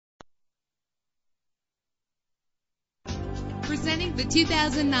Presenting the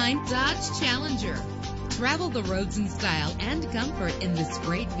 2009 Dodge Challenger. Travel the roads in style and comfort in this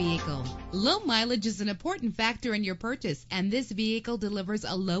great vehicle. Low mileage is an important factor in your purchase, and this vehicle delivers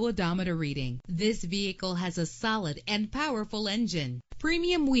a low odometer reading. This vehicle has a solid and powerful engine.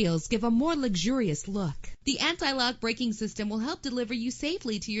 Premium wheels give a more luxurious look. The anti-lock braking system will help deliver you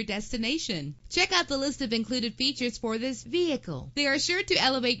safely to your destination. Check out the list of included features for this vehicle. They are sure to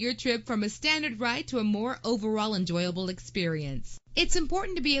elevate your trip from a standard ride to a more overall enjoyable experience. It's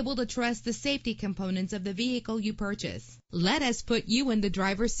important to be able to trust the safety components of the vehicle you purchase. Let us put you in the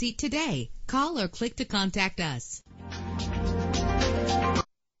driver's seat today. Call or click to contact us.